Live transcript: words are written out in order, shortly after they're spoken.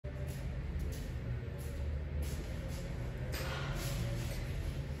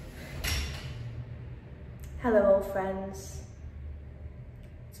Hello old friends,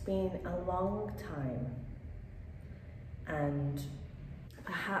 it's been a long time and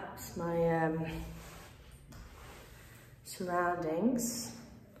perhaps my surroundings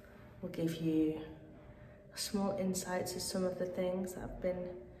will give you a small insight to some of the things that have been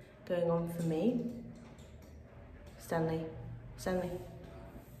going on for me. Stanley,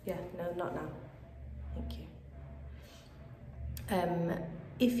 yeah, no, not now, thank you.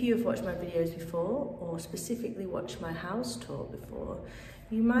 If you have watched my videos before, or specifically watched my house tour before,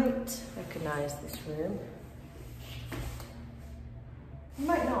 you might recognise this room. You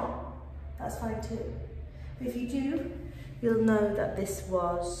might not, that's fine too. But if you do, you'll know that this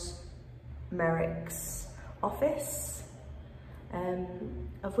was Merrick's office,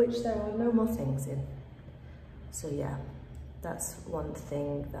 of which there are no more things in. So yeah, that's one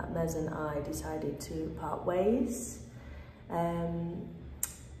thing that Mez and I decided to part ways.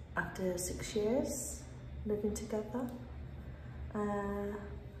 After 6 years living together,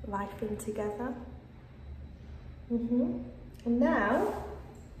 lifing together. And now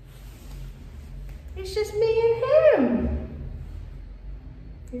it's just me and him.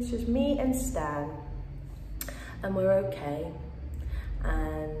 It's just me and Stan, and we're okay,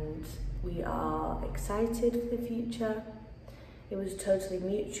 and we are excited for the future. It was totally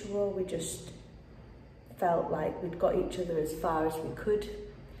mutual. We just felt like we'd got each other as far as we could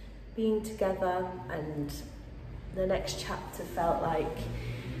being together, and the next chapter felt like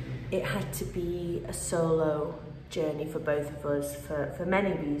it had to be a solo journey for both of us for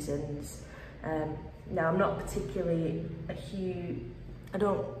many reasons. Now I'm not particularly I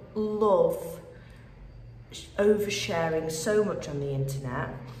don't love oversharing so much on the internet.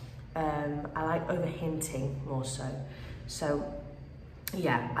 I like over hinting more so. So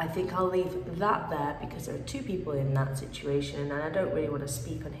yeah, I think I'll leave that there because there are two people in that situation, and I don't really want to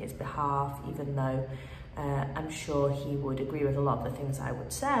speak on his behalf, even though I'm sure he would agree with a lot of the things I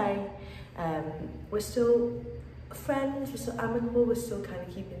would say. We're still friends, we're still amicable, we're still kind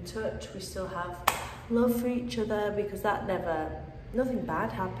of keep in touch, we still have love for each other because nothing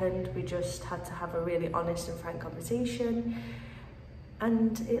bad happened. We just had to have a really honest and frank conversation,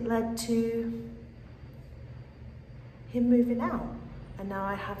 and it led to him moving out. And now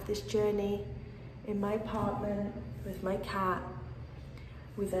I have this journey in my apartment with my cat,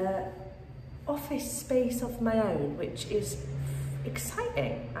 with a office space of my own, which is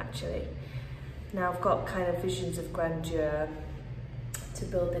exciting actually. Now I've got kind of visions of grandeur to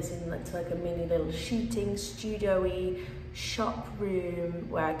build this into like a mini little shooting studio-y shop room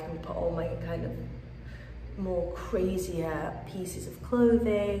where I can put all my kind of more crazier pieces of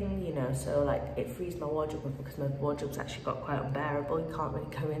clothing, you know, so like it frees my wardrobe up because my wardrobe's actually got quite unbearable. You can't really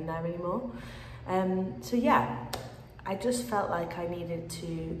go in there anymore. So yeah, I just felt like I needed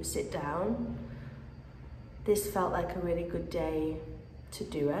to sit down. This felt like a really good day to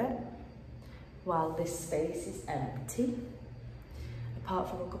do it while this space is empty, apart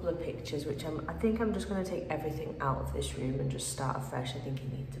from a couple of pictures, which I think I'm just going to take everything out of this room and just start afresh. I think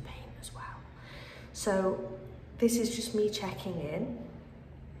it needs to paint as well. So this is just me checking in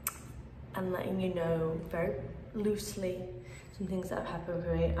and letting you know very loosely some things that have happened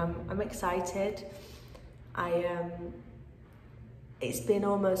for me. I'm excited. It's been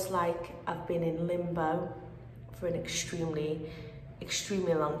almost like I've been in limbo for an extremely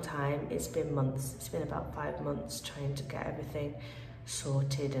long time. It's been months. It's been about 5 months trying to get everything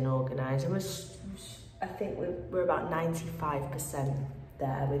sorted and organised. And I think we're about 95%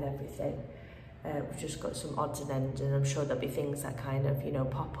 there with everything. We've just got some odds and ends, and I'm sure there'll be things that kind of, you know,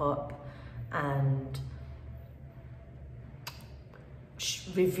 pop up and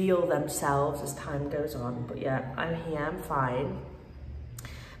reveal themselves as time goes on. But yeah, I'm here, I'm fine.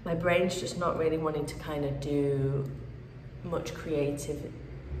 My brain's just not really wanting to kind of do much creative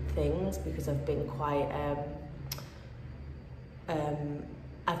things because I've been quite,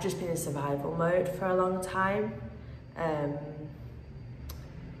 I've just been in survival mode for a long time. But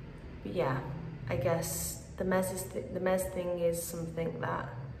yeah, I guess the Mez thing is something that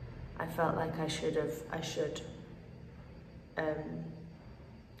I felt like I should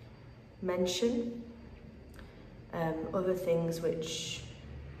mention. Other things which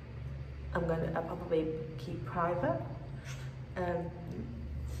I'll probably keep private,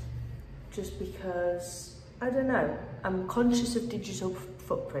 just because, I don't know, I'm conscious of digital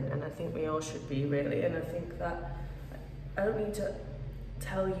footprint, and I think we all should be really, and I think that I don't need to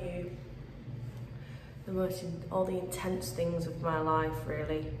tell you all the intense things of my life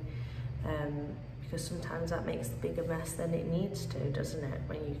really, because sometimes that makes a bigger mess than it needs to, doesn't it,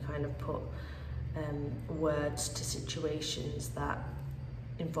 when you kind of put words to situations that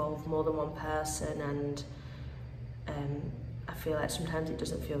involve more than one person, and I feel like sometimes it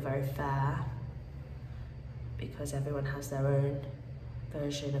doesn't feel very fair because everyone has their own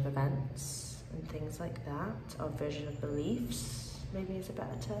version of events and things like that, or version of beliefs, maybe is a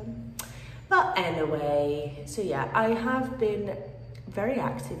better term. But anyway, so yeah, I have been very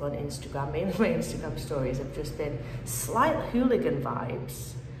active on Instagram. Mainly my Instagram stories have just been slight hooligan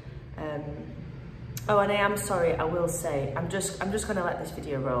vibes. Oh, and I am sorry, I will say, I'm just gonna let this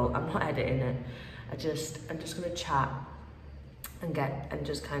video roll. I'm not editing it. I'm just gonna chat and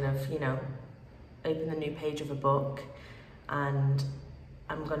just kind of, you know, open the new page of a book, and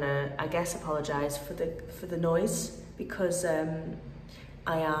I'm gonna, I guess, apologize for the noise, because I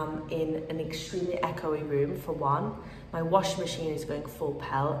am in an extremely echoey room, for one. My washing machine is going full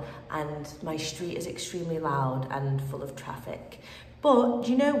pelt, and my street is extremely loud and full of traffic. But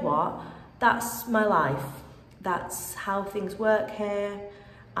do you know what? That's my life. That's how things work here,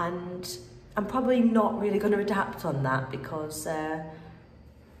 and I'm probably not really going to adapt on that, because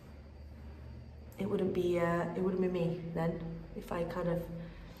it wouldn't be me then if I kind of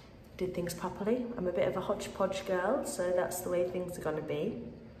did things properly. I'm a bit of a hodgepodge girl, so that's the way things are going to be.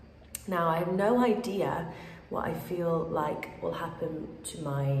 Now, I have no idea what I feel like will happen to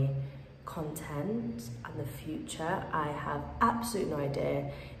my content in the future. I have absolutely no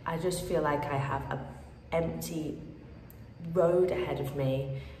idea. I just feel like I have an empty road ahead of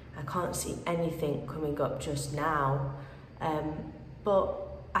me. I can't see anything coming up just now, but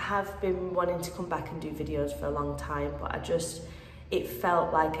I have been wanting to come back and do videos for a long time, but it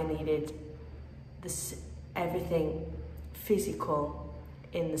felt like I needed everything physical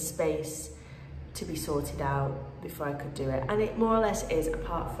in the space to be sorted out before I could do it. And it more or less is,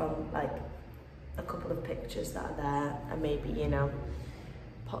 apart from like a couple of pictures that are there, and maybe, you know,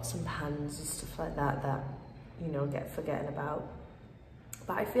 pots and pans and stuff like that you know, get forgotten about.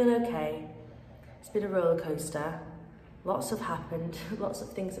 But I feel okay. It's been a roller coaster. Lots have happened, lots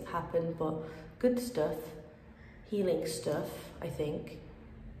of things have happened, but good stuff, healing stuff, I think.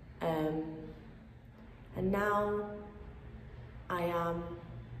 And now I am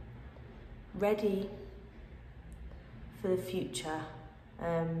ready for the future.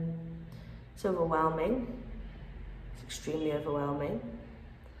 It's overwhelming. It's extremely overwhelming.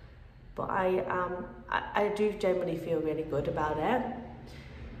 But I do generally feel really good about it.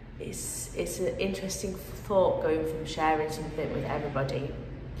 It's an interesting thought, going from sharing something with everybody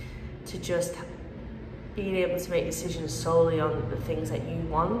to just being able to make decisions solely on the things that you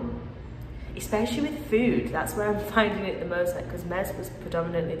want, especially with food. That's where I'm finding it the most, like, because Mez was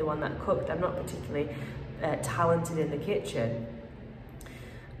predominantly the one that cooked. I'm not particularly talented in the kitchen.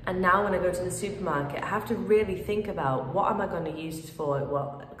 And now when I go to the supermarket, I have to really think about, what am I going to use this for?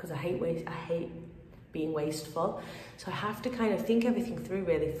 Because I hate being wasteful. So I have to kind of think everything through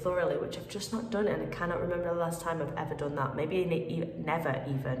really thoroughly, which I've just not done, and I cannot remember the last time I've ever done that. Maybe never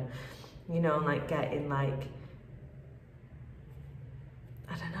even, you know, like getting like,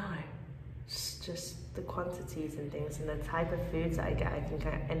 I don't know, just the quantities and things and the type of foods that I get. I can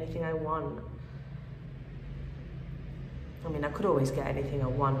get anything I want. I mean, I could always get anything I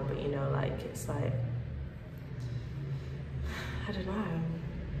want, but you know, like, it's like, I don't know.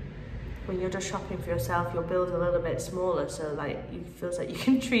 When you're just shopping for yourself, your bill's a little bit smaller, so like, it feels like you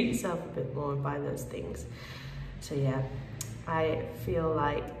can treat yourself a bit more and buy those things. So yeah, I feel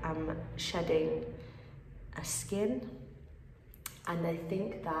like I'm shedding a skin, and I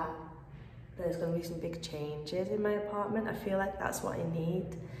think that there's going to be some big changes in my apartment. I feel like that's what I need.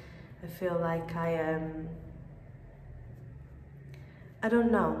 I feel like I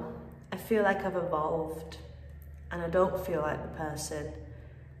don't know. I feel like I've evolved, and I don't feel like the person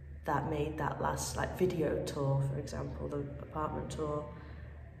that made that last like video tour, for example, the apartment tour.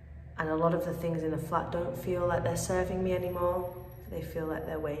 And a lot of the things in the flat don't feel like they're serving me anymore. They feel like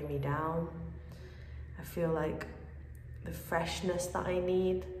they're weighing me down. I feel like the freshness that I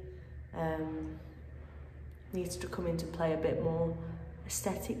need needs to come into play a bit more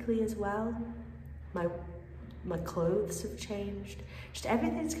aesthetically as well. My clothes have changed. Just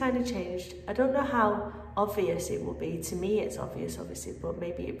everything's kind of changed. I don't know how obvious it will be. To me, it's obvious, obviously, but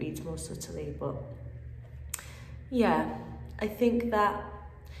maybe it reads more subtly. But yeah, I think that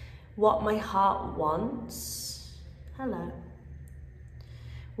what my heart wants,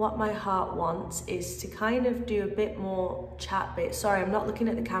 what my heart wants is to kind of do a bit more chat bit. Sorry, I'm not looking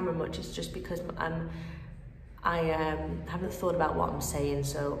at the camera much. It's just because I haven't thought about what I'm saying,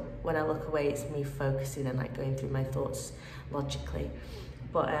 so when I look away, it's me focusing and like going through my thoughts logically.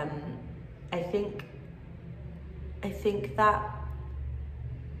 But I think that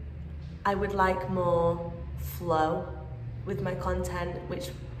I would like more flow with my content, which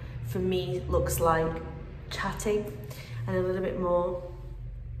for me looks like chatting and a little bit more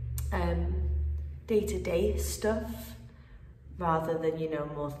day-to-day stuff rather than, you know,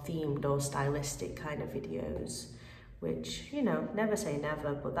 more themed or stylistic kind of videos, which, you know, never say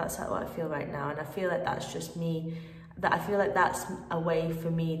never, but that's what I feel right now. And I feel like that's just me, that I feel like that's a way for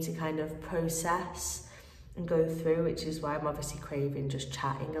me to kind of process and go through, which is why I'm obviously craving just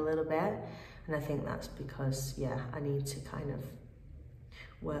chatting a little bit. And I think that's because, yeah, I need to kind of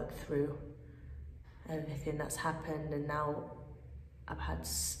work through everything that's happened. And now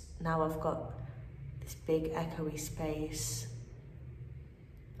I've got this big echoey space.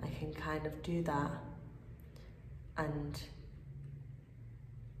 I can kind of do that, and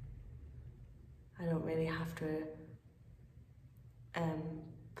I don't really have to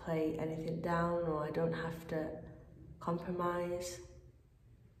play anything down, or I don't have to compromise.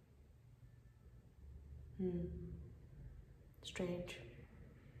 Strange.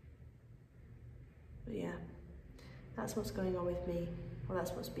 But yeah, that's what's going on with me. Well,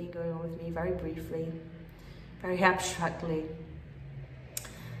 that's what's been going on with me, very briefly, very abstractly.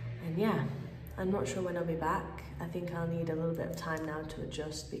 And yeah, I'm not sure when I'll be back. I think I'll need a little bit of time now to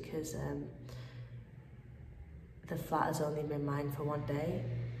adjust, because the flat has only been mine for one day.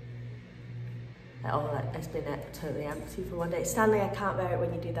 It's been totally empty for one day. Stanley, I can't bear it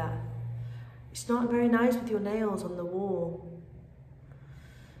when you do that. It's not very nice with your nails on the wall.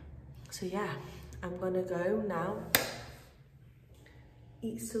 So yeah, I'm gonna go now,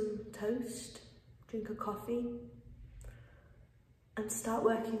 eat some toast, drink a coffee, and start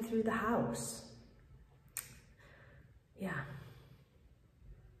working through the house. Yeah.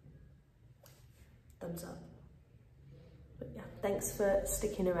 Thumbs up. But yeah, thanks for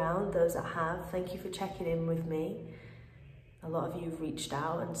sticking around, those that have. Thank you for checking in with me. A lot of you have reached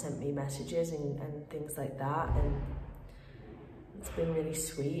out and sent me messages and things like that, and it's been really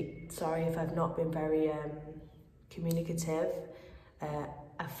sweet. Sorry if I've not been very communicative.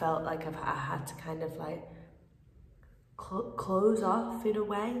 I felt like I had to kind of like close off in a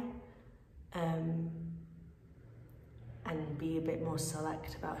way, and be a bit more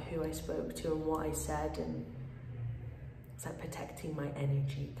select about who I spoke to and what I said, and it's like protecting my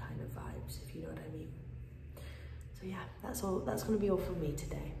energy kind of vibes, if you know what I mean. So yeah, that's going to be all from me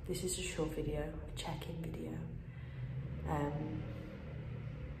today. This is a short video, a check-in video.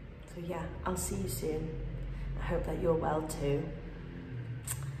 So yeah, I'll see you soon. I hope that you're well too.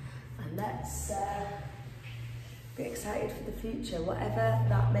 And let's be excited for the future, whatever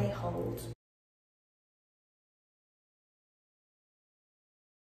that may hold.